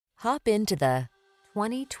Hop into the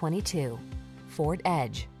 2022 Ford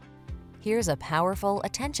Edge. Here's a powerful,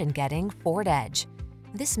 attention-getting Ford Edge.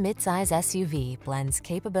 This midsize SUV blends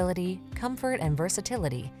capability, comfort, and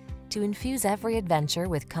versatility to infuse every adventure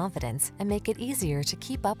with confidence and make it easier to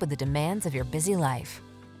keep up with the demands of your busy life.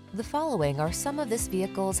 The following are some of this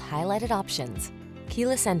vehicle's highlighted options: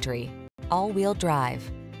 keyless entry, all-wheel drive,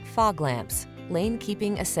 fog lamps, lane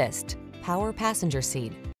keeping assist, power passenger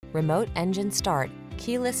seat, remote engine start,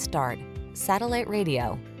 keyless start, satellite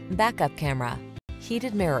radio, backup camera,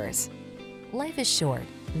 heated mirrors. Life is short.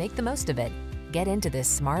 Make the most of it. Get into this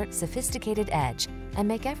smart, sophisticated Edge and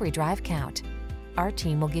make every drive count. Our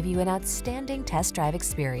team will give you an outstanding test drive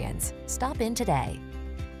experience. Stop in today.